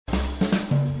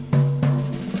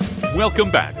Welcome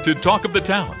back to Talk of the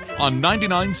Town on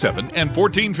 99.7 and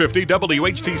 1450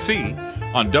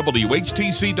 WHTC, on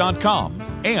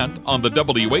WHTC.com, and on the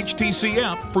WHTC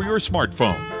app for your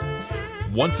smartphone.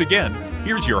 Once again,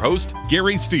 here's your host,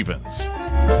 Gary Stevens.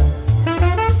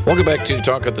 Welcome back to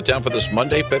Talk of the Town for this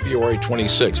Monday, February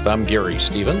 26th. I'm Gary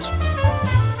Stevens.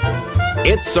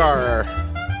 It's our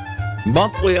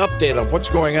monthly update of what's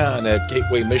going on at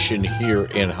Gateway Mission here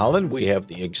in Holland. We have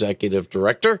the executive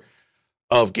director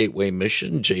of Gateway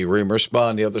Mission, Jay Riemersma,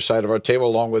 on the other side of our table,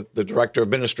 along with the director of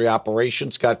ministry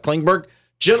operations, Scott Klingberg.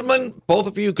 Gentlemen, both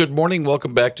of you, good morning.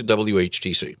 Welcome back to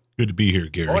WHTC. Good to be here,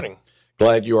 Gary. Morning.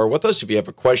 Glad you are with us. If you have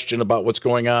a question about what's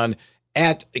going on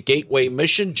at Gateway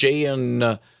Mission, Jay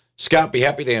and Scott, be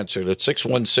happy to answer it at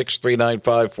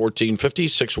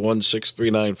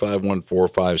 616-395-1450,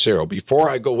 616-395-1450. Before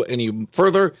I go any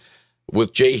further,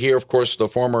 with Jay here, of course, the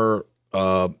former,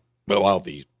 the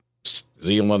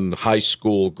Zeeland High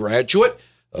School graduate,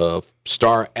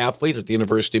 star athlete at the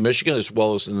University of Michigan, as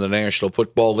well as in the National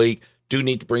Football League. Do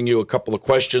need to bring you a couple of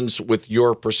questions with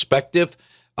your perspective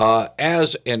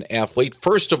as an athlete.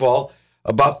 First of all,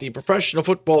 about the professional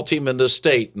football team in this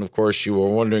state, and of course you were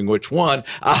wondering which one,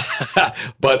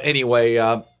 but anyway,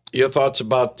 your thoughts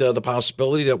about the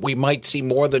possibility that we might see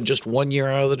more than just 1 year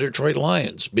out of the Detroit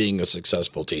Lions being a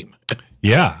successful team.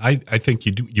 Yeah, I think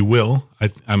you will.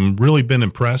 I'm really been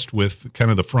impressed with kind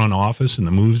of the front office and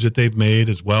the moves that they've made,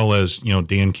 as well as,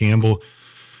 Dan Campbell.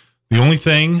 The only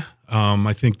thing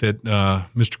I think that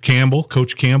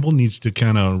Coach Campbell, needs to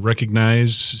kind of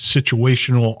recognize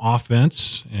situational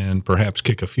offense and perhaps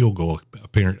kick a field goal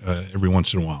every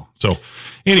once in a while. So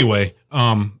anyway,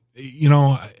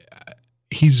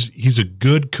 he's a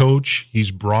good coach.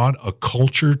 He's brought a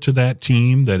culture to that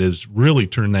team that has really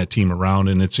turned that team around,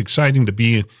 and it's exciting to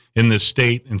be in this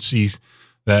state and see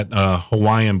that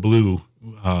Hawaiian blue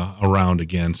around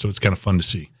again. So it's kind of fun to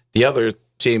see. The other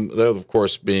team, of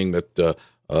course, being that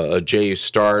Jay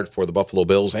starred for the Buffalo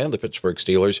Bills and the Pittsburgh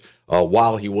Steelers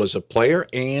while he was a player,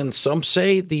 and some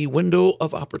say the window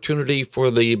of opportunity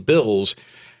for the Bills,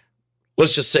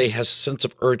 let's just say, has a sense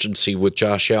of urgency with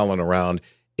Josh Allen around.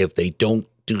 If they don't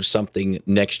do something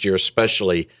next year,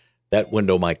 especially, that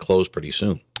window might close pretty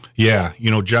soon. Yeah,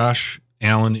 Josh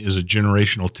Allen is a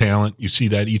generational talent. You see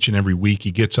that each and every week. He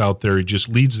gets out there, he just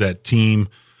leads that team,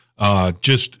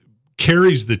 just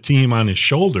carries the team on his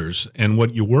shoulders, and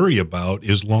what you worry about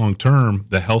is long-term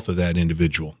the health of that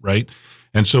individual, right?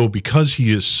 And so because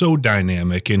he is so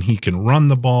dynamic and he can run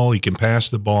the ball, he can pass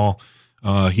the ball,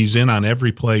 he's in on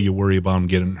every play, you worry about him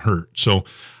getting hurt. So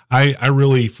I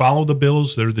really follow the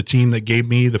Bills. They're the team that gave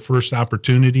me the first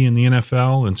opportunity in the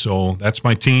NFL, and so that's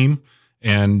my team.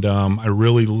 And I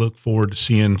really look forward to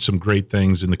seeing some great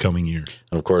things in the coming years.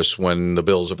 Of course, when the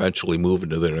Bills eventually move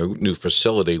into their new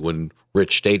facility, when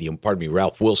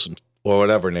Ralph Wilson, or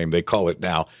whatever name they call it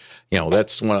now,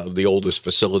 that's one of the oldest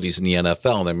facilities in the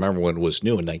NFL. And I remember when it was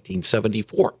new in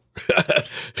 1974.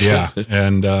 Yeah,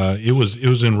 and it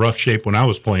was in rough shape when I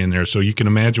was playing there, so you can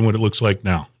imagine what it looks like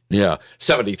now. Yeah,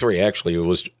 73, actually. It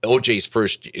was OJ's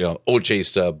first,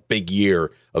 OJ's big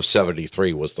year of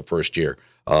 73 was the first year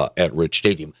at Rich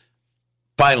Stadium.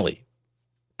 Finally,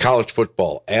 college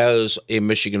football. As a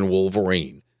Michigan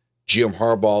Wolverine, Jim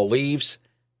Harbaugh leaves.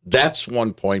 That's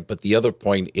one point, but the other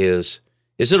point is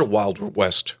it a Wild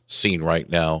West scene right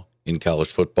now in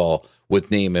college football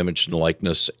with name, image, and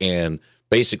likeness, and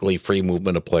basically free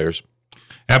movement of players?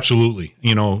 Absolutely.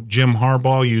 Jim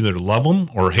Harbaugh, you either love him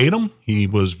or hate him. He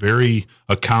was very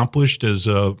accomplished as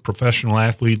a professional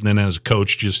athlete, and then as a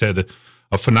coach, just had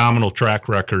a phenomenal track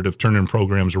record of turning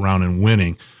programs around and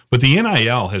winning. But the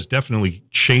NIL has definitely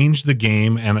changed the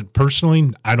game, and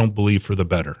personally, I don't believe for the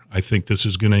better. I think this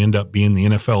is going to end up being the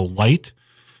NFL light,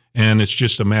 and it's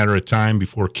just a matter of time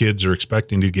before kids are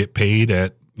expecting to get paid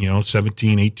at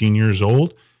 17, 18 years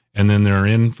old, and then they're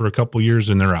in for a couple years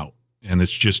and they're out. And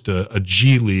it's just a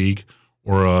G League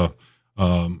or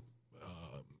help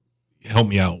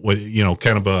me out,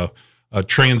 kind of a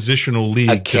transitional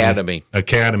league. Academy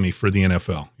for the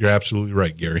NFL. You're absolutely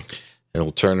right, Gary.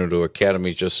 It'll turn into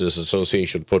academies just as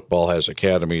Association football has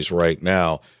academies right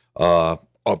now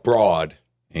abroad,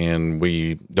 and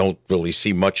we don't really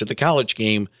see much of the college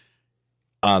game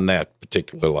on that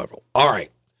particular level. All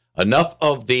right, enough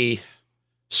of the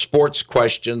sports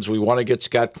questions. We want to get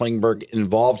Scott Klingberg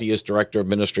involved. He is Director of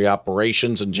Ministry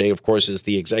Operations, and Jay, of course, is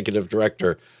the Executive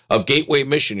Director of Gateway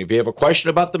Mission. If you have a question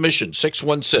about the mission,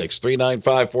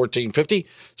 616-395-1450,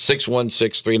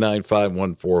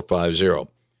 616-395-1450.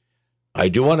 I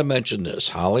do want to mention this.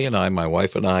 Holly and I, my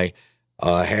wife and I,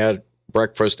 had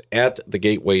breakfast at the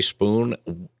Gateway Spoon,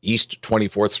 East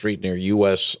 24th Street near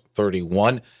US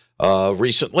 31.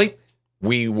 recently.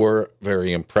 We were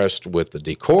very impressed with the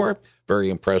decor, very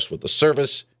impressed with the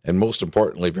service, and most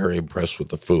importantly, very impressed with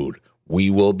the food. We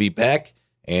will be back,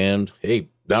 and hey,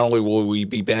 not only will we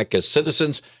be back as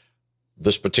citizens,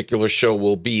 this particular show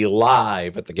will be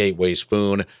live at the Gateway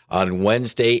Spoon on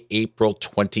Wednesday, April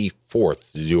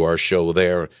 24th to do our show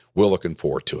there. We're looking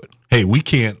forward to it. Hey, we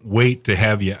can't wait to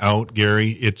have you out,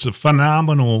 Gary. It's a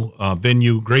phenomenal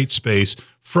venue, great space,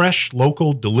 fresh,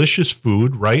 local, delicious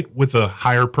food, right, with a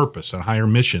higher purpose, a higher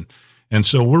mission. And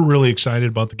so we're really excited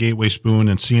about the Gateway Spoon,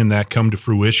 and seeing that come to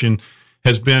fruition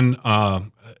has been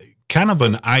kind of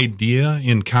an idea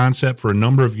in concept for a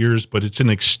number of years, but it's an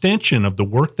extension of the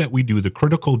work that we do, the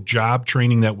critical job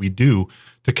training that we do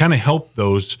to kind of help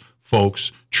those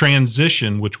folks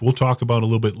transition, which we'll talk about a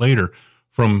little bit later,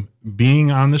 from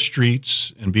being on the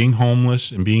streets and being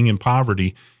homeless and being in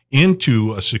poverty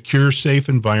into a secure, safe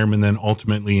environment, then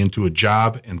ultimately into a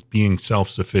job and being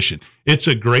self-sufficient. It's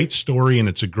a great story, and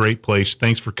it's a great place.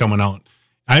 Thanks for coming out.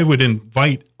 I would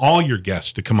invite all your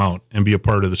guests to come out and be a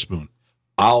part of the Spoon.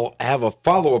 I'll have a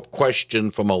follow-up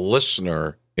question from a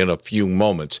listener in a few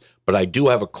moments, but I do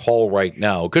have a call right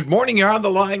now. Good morning. You're on the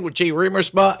line with Jay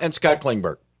Riemersma and Scott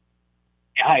Klingberg.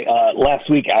 Hi. Last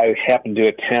week, I happened to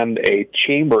attend a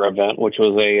chamber event, which was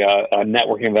a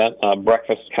networking event, a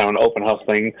breakfast, kind of an open house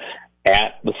thing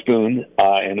at the Spoon,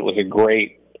 and it was a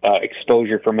great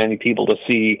exposure for many people to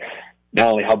see not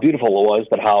only how beautiful it was,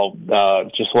 but how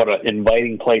just what an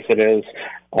inviting place it is.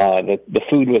 The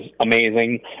food was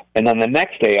amazing. And then the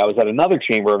next day, I was at another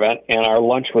chamber event, and our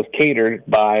lunch was catered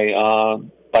by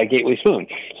Gateway Spoon.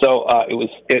 So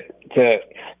to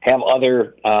have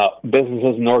other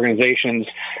businesses and organizations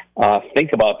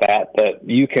think about that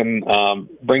you can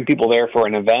bring people there for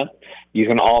an event. You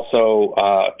can also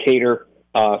cater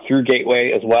through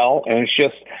Gateway as well, and it's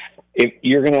just if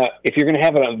you're gonna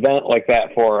have an event like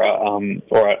that for an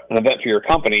event for your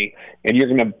company, and you're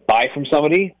gonna buy from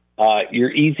somebody, your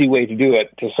easy way to do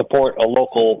it to support a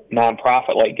local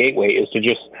nonprofit like Gateway is to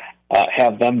just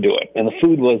have them do it. And the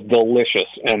food was delicious,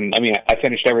 and I mean, I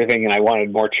finished everything, and I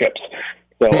wanted more chips.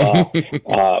 So,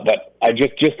 but I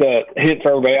just a hint for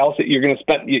everybody else that you're going to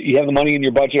spend. You have the money in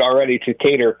your budget already to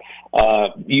cater.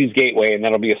 Use Gateway, and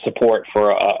that'll be a support for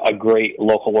a great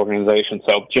local organization.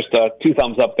 So, just 2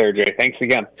 thumbs up there, Jay. Thanks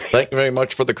again. Thank you very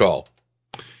much for the call.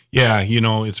 Yeah,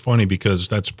 it's funny because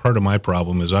that's part of my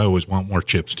problem is I always want more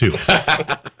chips too.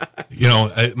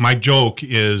 My joke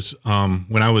is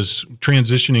when I was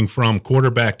transitioning from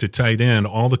quarterback to tight end,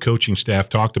 all the coaching staff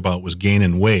talked about was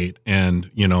gaining weight.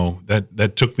 And,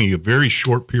 that took me a very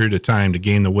short period of time to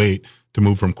gain the weight to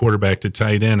move from quarterback to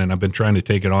tight end. And I've been trying to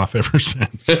take it off ever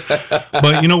since.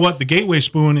 But you know what? The Gateway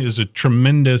Spoon is a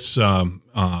tremendous,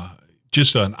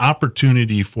 just an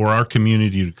opportunity for our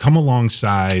community to come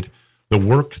alongside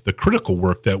the critical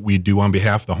work that we do on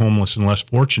behalf of the homeless and less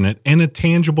fortunate in a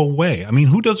tangible way. I mean,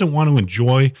 who doesn't want to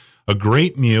enjoy a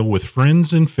great meal with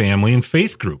friends and family and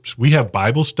faith groups? We have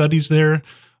Bible studies there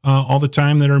all the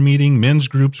time that are meeting, men's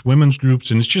groups, women's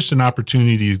groups, and it's just an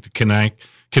opportunity to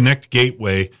connect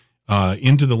Gateway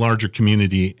into the larger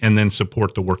community and then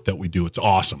support the work that we do. It's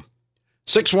awesome.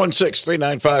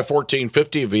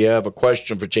 616-395-1450 if you have a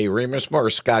question for Jay Riemersma or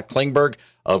Scott Klingberg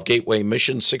of Gateway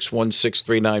Mission,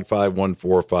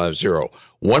 616-395-1450.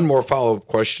 One more follow-up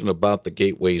question about the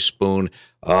Gateway Spoon.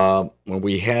 When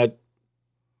we had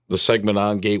the segment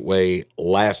on Gateway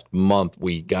last month,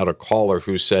 we got a caller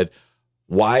who said,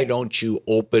 why don't you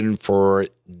open for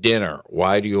dinner?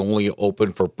 Why do you only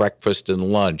open for breakfast and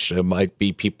lunch? There might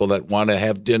be people that want to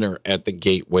have dinner at the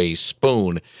Gateway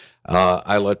Spoon.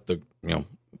 I let the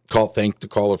thank the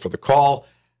caller for the call,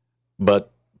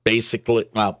 but basically,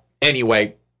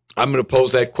 anyway, I'm going to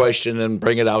pose that question and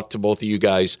bring it out to both of you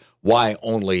guys. Why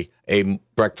only a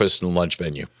breakfast and lunch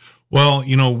venue? Well,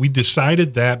 we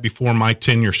decided that before my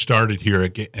tenure started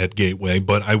here at Gateway,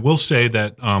 but I will say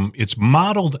that it's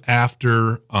modeled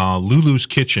after Lulu's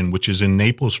Kitchen, which is in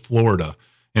Naples, Florida,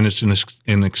 and it's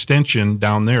an extension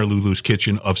down there, Lulu's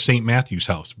Kitchen, of St. Matthew's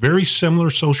House. Very similar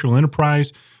social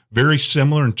enterprise, very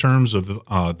similar in terms of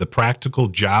the practical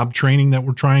job training that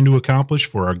we're trying to accomplish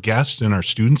for our guests and our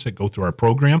students that go through our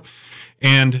program.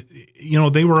 And,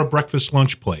 they were a breakfast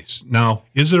lunch place. Now,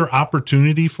 is there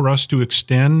opportunity for us to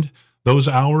extend those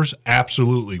hours?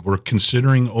 Absolutely. We're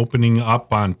considering opening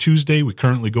up on Tuesday. We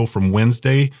currently go from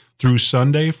Wednesday through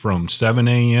Sunday from 7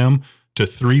 a.m. to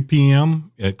 3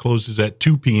 p.m. It closes at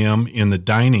 2 p.m. in the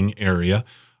dining area.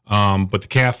 But the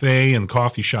cafe and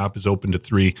coffee shop is open to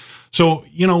 3. So,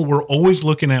 we're always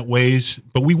looking at ways,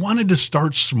 but we wanted to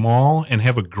start small and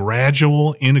have a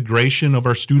gradual integration of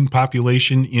our student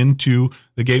population into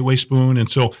the Gateway Spoon. And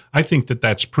so I think that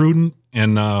that's prudent,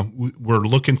 and we're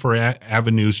looking for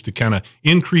avenues to kind of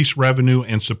increase revenue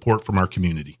and support from our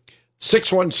community.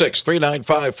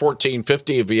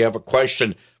 616-395-1450 if you have a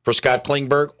question for Scott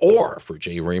Klingberg or for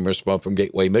Jay Remersma from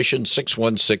Gateway Mission,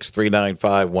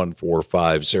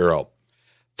 616-395-1450.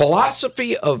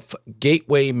 Philosophy of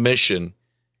Gateway Mission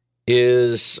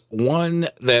is one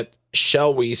that,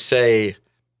 shall we say,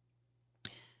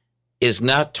 is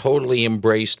not totally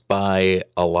embraced by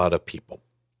a lot of people.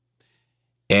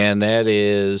 And that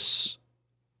is,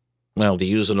 well, to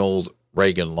use an old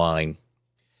Reagan line,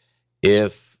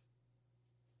 if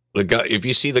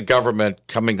you see the government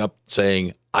coming up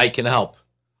saying, I can help,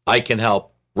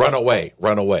 run away,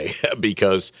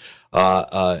 because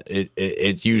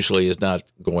it usually is not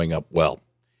going up well.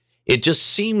 It just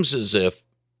seems as if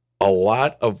a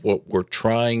lot of what we're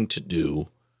trying to do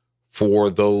for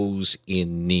those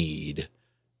in need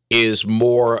is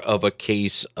more of a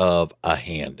case of a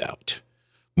handout,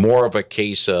 more of a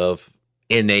case of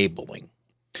enabling,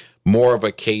 more of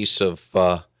a case of,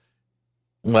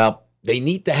 they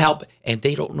need the help and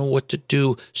they don't know what to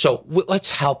do. So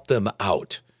let's help them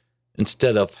out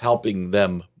instead of helping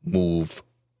them move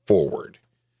forward.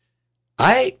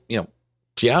 To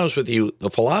be honest with you, the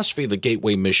philosophy the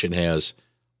Gateway Mission has,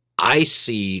 I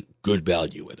see good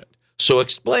value in it. So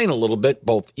explain a little bit,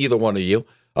 either one of you,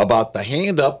 about the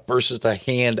hand up versus the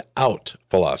hand out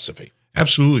philosophy.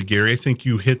 Absolutely, Gary. I think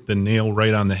you hit the nail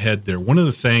right on the head there. One of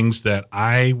the things that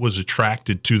I was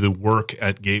attracted to the work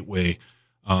at Gateway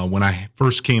when I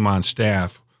first came on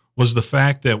staff was the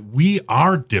fact that we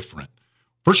are different.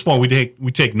 First of all, we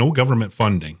take no government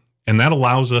funding, and that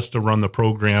allows us to run the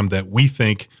program that we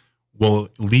think will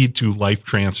lead to life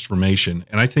transformation.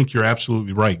 And I think you're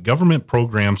absolutely right. Government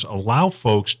programs allow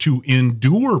folks to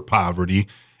endure poverty,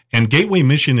 and Gateway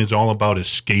Mission is all about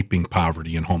escaping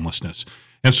poverty and homelessness.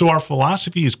 And so our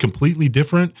philosophy is completely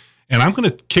different. And I'm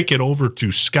going to kick it over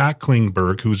to Scott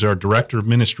Klingberg, who's our Director of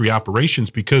Ministry Operations,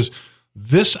 because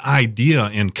this idea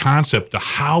and concept of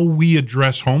how we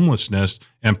address homelessness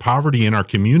and poverty in our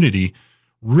community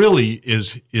really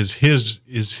is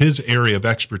his area of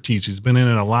expertise. He's been in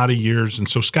it a lot of years. And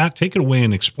so, Scott, take it away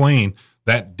and explain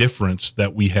that difference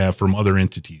that we have from other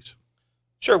entities.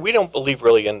 Sure. We don't believe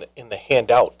really in the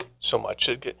handout so much.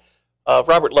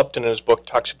 Robert Lupton in his book,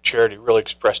 Toxic Charity, really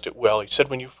expressed it well. He said,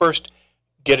 when you first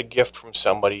get a gift from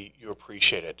somebody, you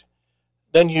appreciate it.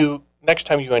 Then next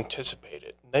time you anticipate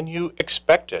it. And then you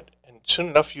expect it. And soon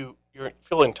enough, you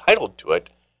feel entitled to it.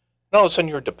 And all of a sudden,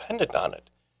 you're dependent on it.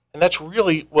 And that's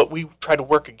really what we try to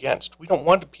work against. We don't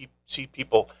want to see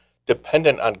people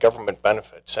dependent on government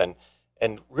benefits and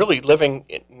really living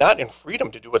not in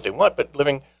freedom to do what they want, but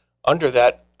living under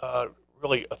that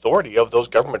really authority of those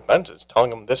government benefits, telling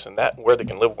them this and that and where they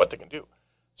can live, what they can do.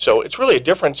 So it's really a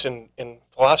difference in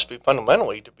philosophy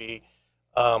fundamentally to be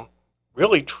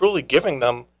really truly giving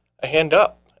them a hand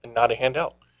up and not a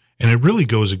handout. And it really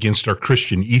goes against our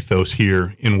Christian ethos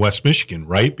here in West Michigan,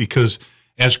 right? Because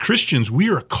as Christians, we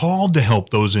are called to help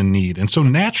those in need. And so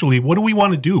naturally, what do we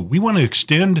want to do? We want to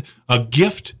extend a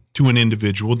gift to an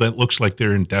individual that looks like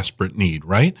they're in desperate need,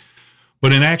 right?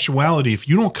 But in actuality, if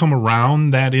you don't come around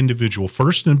that individual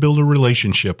first and build a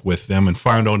relationship with them and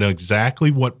find out exactly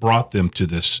what brought them to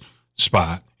this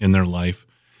spot in their life,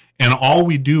 and all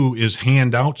we do is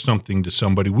hand out something to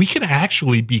somebody, we can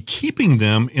actually be keeping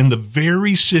them in the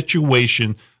very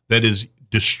situation that is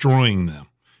destroying them.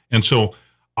 And so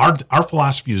our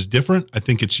philosophy is different. I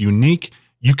think it's unique.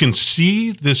 You can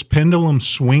see this pendulum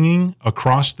swinging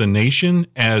across the nation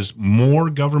as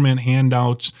more government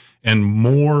handouts and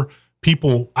more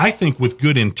people, I think with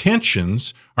good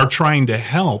intentions, are trying to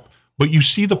help, but you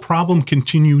see the problem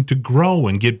continue to grow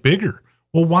and get bigger.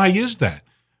 Well, why is that?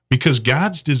 Because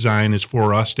God's design is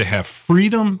for us to have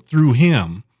freedom through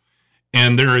Him,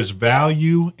 and there is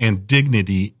value and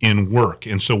dignity in work.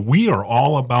 And so we are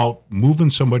all about moving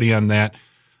somebody on that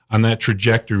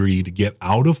trajectory to get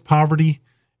out of poverty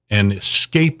and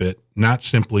escape it, not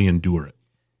simply endure it.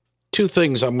 Two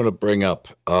things I'm going to bring up,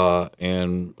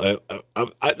 and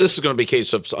this is going to be a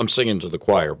case of I'm singing to the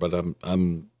choir, but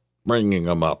I'm bringing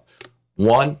them up.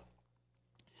 One,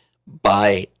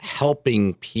 by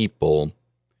helping people,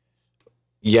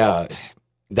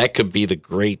 that could be the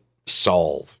great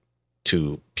solve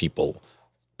to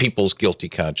people's guilty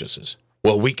consciences.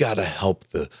 Well, we got to help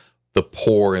the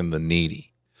poor and the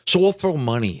needy. So we'll throw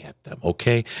money at them,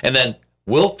 okay? And then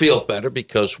we'll feel better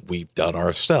because we've done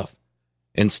our stuff.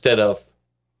 Instead of,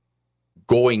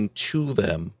 going to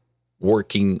them,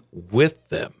 working with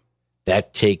them.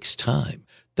 That takes time.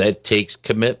 That takes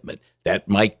commitment. That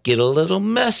might get a little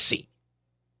messy.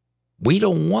 We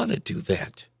don't want to do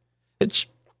that. It's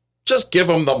just give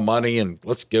them the money and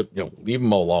let's leave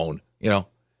them alone.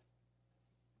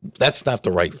 That's not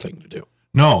the right thing to do.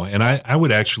 No, and I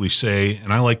would actually say,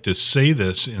 and I like to say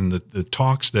this in the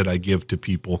talks that I give to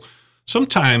people,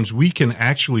 sometimes we can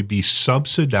actually be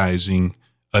subsidizing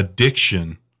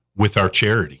addiction with our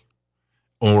charity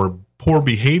or poor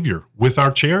behavior with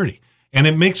our charity. And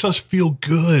it makes us feel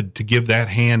good to give that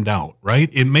hand out, right?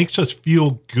 It makes us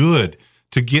feel good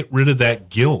to get rid of that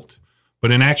guilt.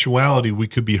 But in actuality, we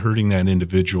could be hurting that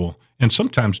individual and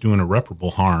sometimes doing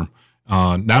irreparable harm,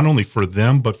 not only for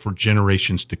them, but for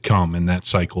generations to come in that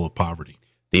cycle of poverty.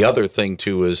 The other thing,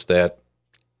 too, is that,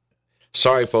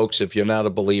 sorry, folks, if you're not a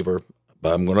believer,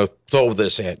 but I'm going to throw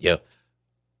this at you.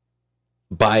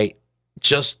 By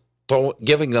just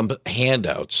giving them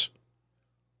handouts,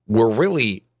 we're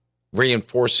really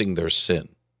reinforcing their sin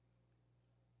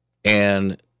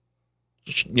and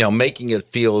making it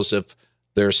feel as if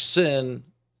their sin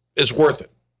is worth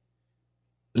it.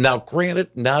 Now, granted,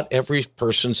 not every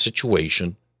person's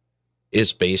situation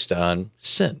is based on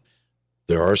sin.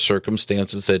 There are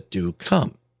circumstances that do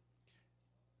come.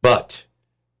 But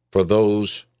for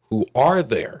those who are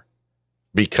there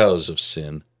because of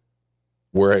sin,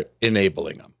 we're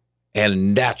enabling them.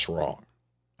 And that's wrong.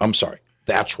 I'm sorry,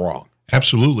 that's wrong.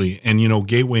 Absolutely. And,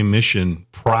 Gateway Mission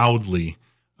proudly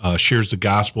shares the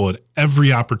gospel at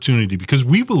every opportunity because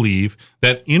we believe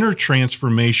that inner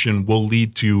transformation will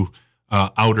lead to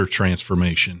outer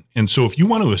transformation. And so if you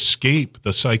want to escape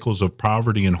the cycles of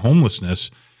poverty and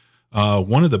homelessness,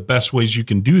 one of the best ways you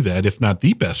can do that, if not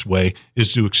the best way,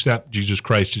 is to accept Jesus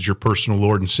Christ as your personal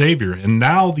Lord and Savior. And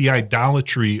now the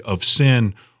idolatry of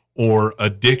sin or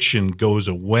addiction goes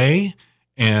away.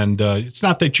 And it's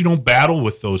not that you don't battle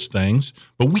with those things,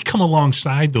 but we come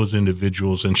alongside those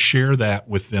individuals and share that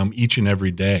with them each and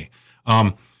every day.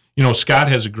 Scott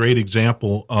has a great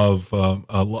example of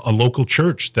a local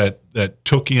church that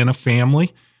took in a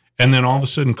family and then all of a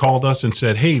sudden called us and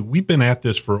said, hey, we've been at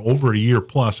this for over a year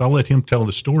plus. I'll let him tell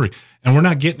the story. And we're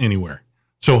not getting anywhere.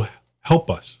 So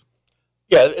help us.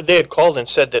 Yeah, they had called and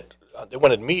said that they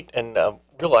wanted to meet and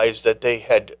realized that they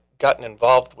had gotten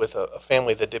involved with a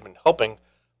family that they'd been helping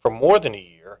for more than a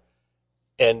year,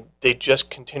 and they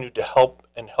just continued to help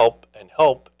and help and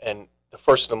help, and the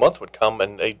first of the month would come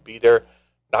and they'd be there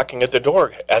knocking at the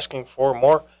door asking for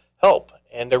more help.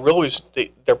 And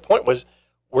their point was,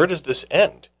 where does this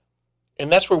end?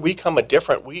 And that's where we come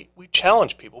different. We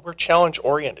challenge people. We're challenge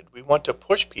oriented. We want to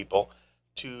push people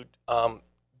to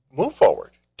move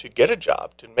forward, to get a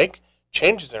job, to make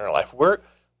changes in their life.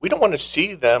 We don't want to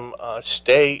see them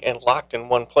stay and locked in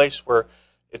one place where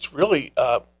it's really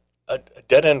a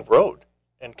dead-end road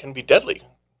and can be deadly.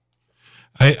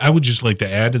 I would just like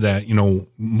to add to that,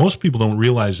 most people don't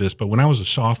realize this, but when I was a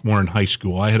sophomore in high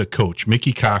school, I had a coach,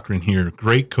 Mickey Cochran here,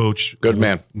 great coach. Good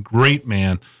man. Great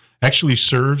man. Actually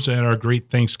serves at our great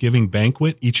Thanksgiving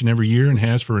banquet each and every year and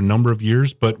has for a number of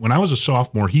years. But when I was a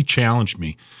sophomore, he challenged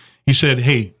me. He said,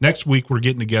 hey, next week we're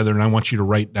getting together and I want you to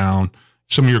write down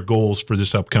some of your goals for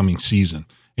this upcoming season.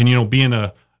 And, being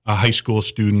a high school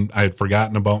student, I had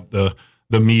forgotten about the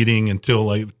meeting until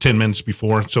like 10 minutes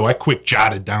before. So I quick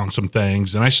jotted down some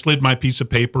things and I slid my piece of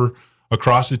paper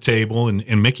across the table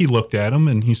and Mickey looked at him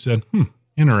and he said,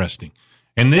 interesting.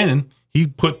 And then he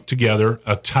put together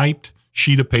a typed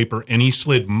sheet of paper and he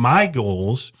slid my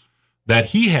goals that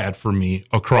he had for me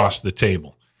across the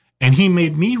table. And he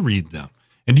made me read them.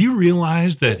 And do you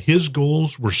realize that his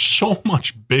goals were so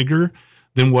much bigger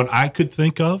than what I could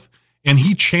think of? And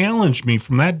he challenged me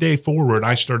from that day forward.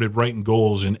 I started writing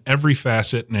goals in every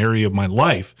facet and area of my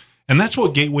life. And that's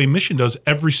what Gateway Mission does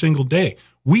every single day.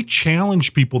 We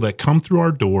challenge people that come through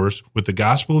our doors with the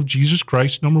gospel of Jesus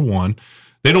Christ, number one.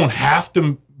 They don't have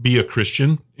to be a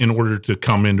Christian in order to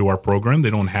come into our program. They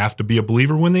don't have to be a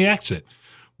believer when they exit.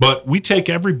 But we take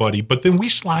everybody, but then we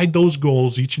slide those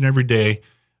goals each and every day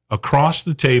across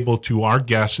the table to our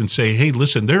guests and say, hey,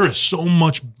 listen, there is so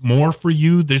much more for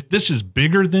you. This is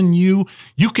bigger than you.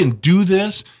 You can do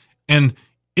this. And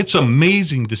it's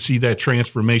amazing to see that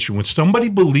transformation. When somebody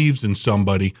believes in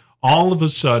somebody, all of a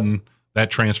sudden that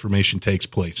transformation takes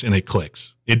place and it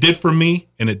clicks. It did for me,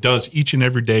 and it does each and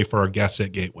every day for our guests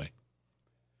at Gateway.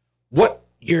 What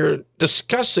you're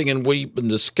discussing and we've been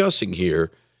discussing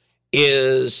here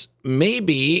is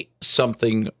maybe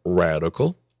something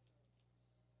radical.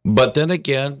 But then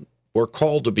again, we're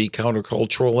called to be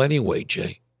countercultural anyway,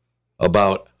 Jay,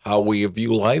 about how we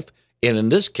view life, and in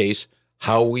this case,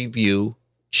 how we view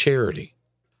charity,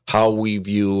 how we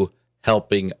view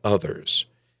helping others.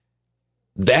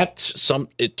 That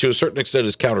to a certain extent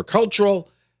is countercultural,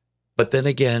 but then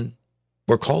again,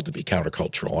 we're called to be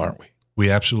countercultural, aren't we? We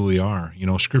absolutely are.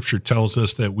 Scripture tells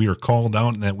us that we are called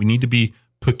out and that we need to be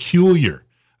peculiar.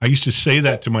 I used to say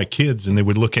that to my kids, and they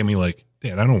would look at me like,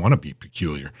 Dad, I don't want to be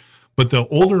peculiar. But the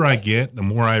older I get, the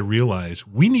more I realize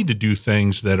we need to do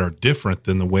things that are different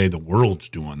than the way the world's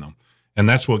doing them. And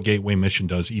that's what Gateway Mission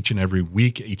does each and every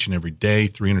week, each and every day,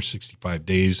 365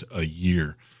 days a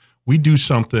year. We do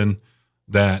something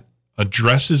that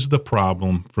addresses the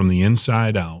problem from the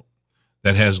inside out,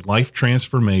 that has life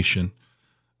transformation,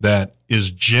 that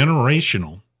is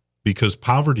generational, because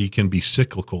poverty can be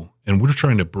cyclical, and we're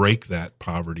trying to break that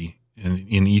poverty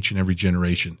in each and every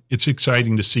generation. It's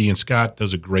exciting to see, and Scott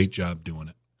does a great job doing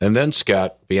it. And then,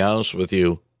 Scott, be honest with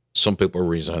you, some people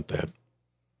resent that.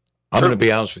 I'm going to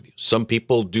be honest with you. Some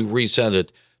people do resent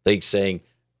it. They saying,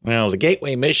 well, the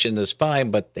Gateway Mission is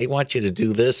fine, but they want you to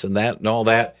do this and that and all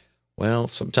that. Well,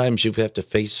 sometimes you have to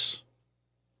face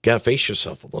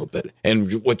yourself a little bit.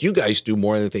 And what you guys do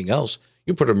more than anything else,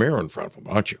 you put a mirror in front of them,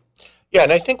 aren't you? Yeah,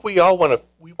 and I think we all want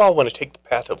to take the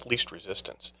path of least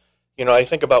resistance. I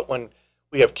think about when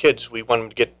we have kids, we want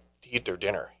them to eat their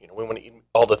dinner. We want to eat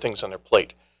all the things on their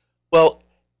plate. Well,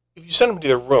 if you send them to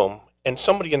their room and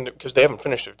somebody because they haven't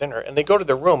finished their dinner, and they go to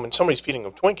their room and somebody's feeding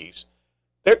them Twinkies,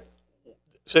 they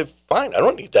say, fine, I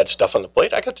don't need that stuff on the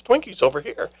plate. I got the Twinkies over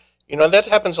here. That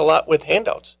happens a lot with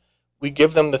handouts. We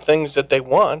give them the things that they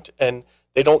want, and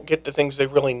they don't get the things they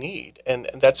really need. And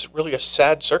that's really a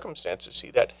sad circumstance to see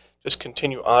that just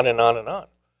continue on and on and on.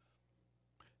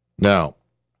 Now,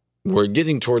 we're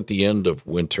getting toward the end of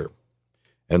winter,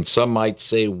 and some might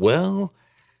say, well,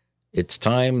 it's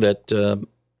time that,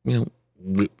 we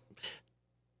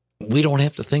don't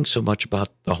have to think so much about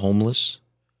the homeless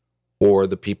or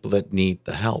the people that need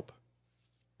the help.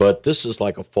 But this is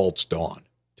like a false dawn,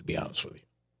 to be honest with you,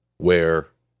 where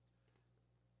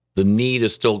the need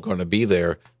is still going to be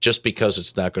there just because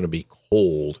it's not going to be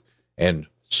cold and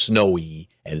snowy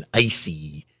and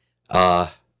icy.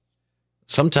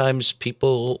 Sometimes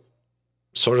people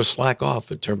sort of slack off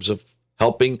in terms of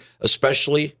helping,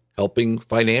 especially helping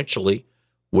financially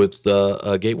with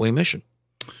the Gateway Mission.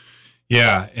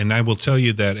 Yeah, and I will tell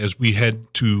you that as we head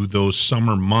to those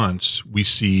summer months, we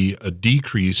see a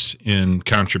decrease in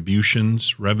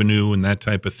contributions, revenue, and that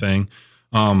type of thing.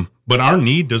 But our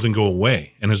need doesn't go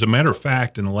away. And as a matter of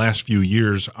fact, in the last few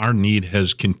years, our need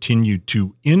has continued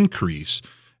to increase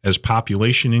as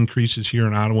population increases here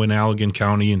in Ottawa and Allegan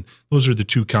County. And those are the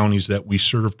two counties that we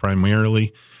serve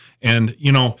primarily. And,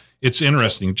 it's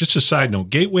interesting. Just a side note,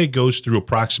 Gateway goes through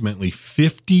approximately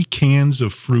 50 cans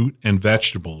of fruit and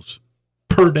vegetables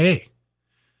per day.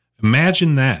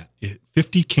 Imagine that,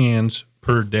 50 cans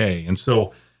per day. And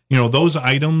so, those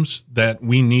items that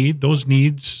we need, those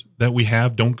needs that we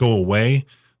have don't go away.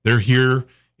 They're here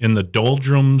in the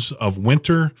doldrums of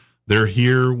winter. They're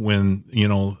here when,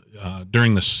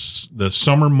 during the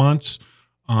summer months.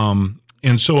 And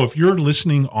so if your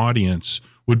listening audience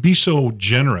would be so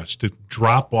generous to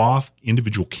drop off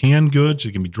individual canned goods,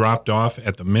 it can be dropped off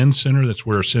at the Men's Center. That's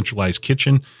where our centralized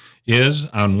kitchen is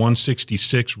on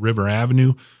 166 River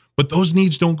Avenue. But those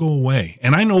needs don't go away.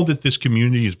 And I know that this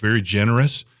community is very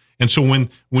generous. And so when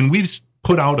we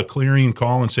put out a clarion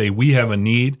call and say we have a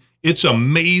need, it's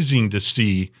amazing to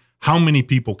see how many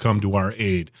people come to our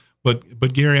aid.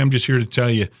 But Gary, I'm just here to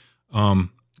tell you,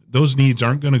 those needs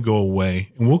aren't going to go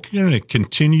away. And we're going to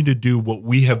continue to do what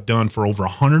we have done for over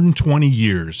 120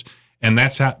 years. And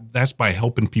that's by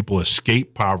helping people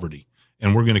escape poverty.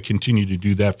 And we're going to continue to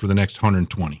do that for the next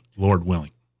 120, Lord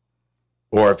willing.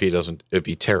 Or if he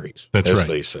tarries, that's as right.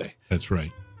 They say. That's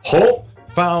right.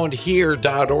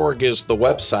 HopeFoundHere.org is the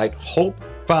website,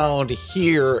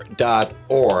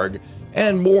 HopeFoundHere.org.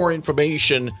 And more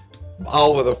information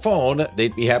over the phone,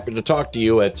 they'd be happy to talk to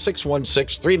you at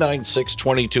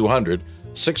 616-396-2200.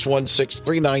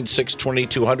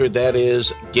 616-396-2200. That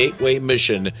is Gateway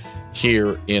Mission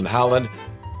here in Holland.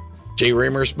 Jay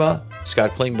Riemersma,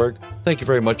 Scott Klingberg, thank you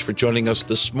very much for joining us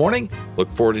this morning.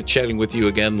 Look forward to chatting with you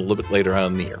again a little bit later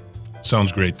on in the year.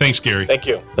 Sounds great. Thanks, Gary. Thank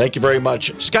you. Thank you very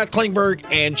much. Scott Klingberg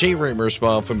and Jay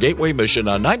Riemersma from Gateway Mission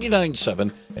on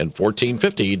 99.7 and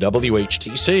 1450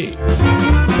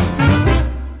 WHTC.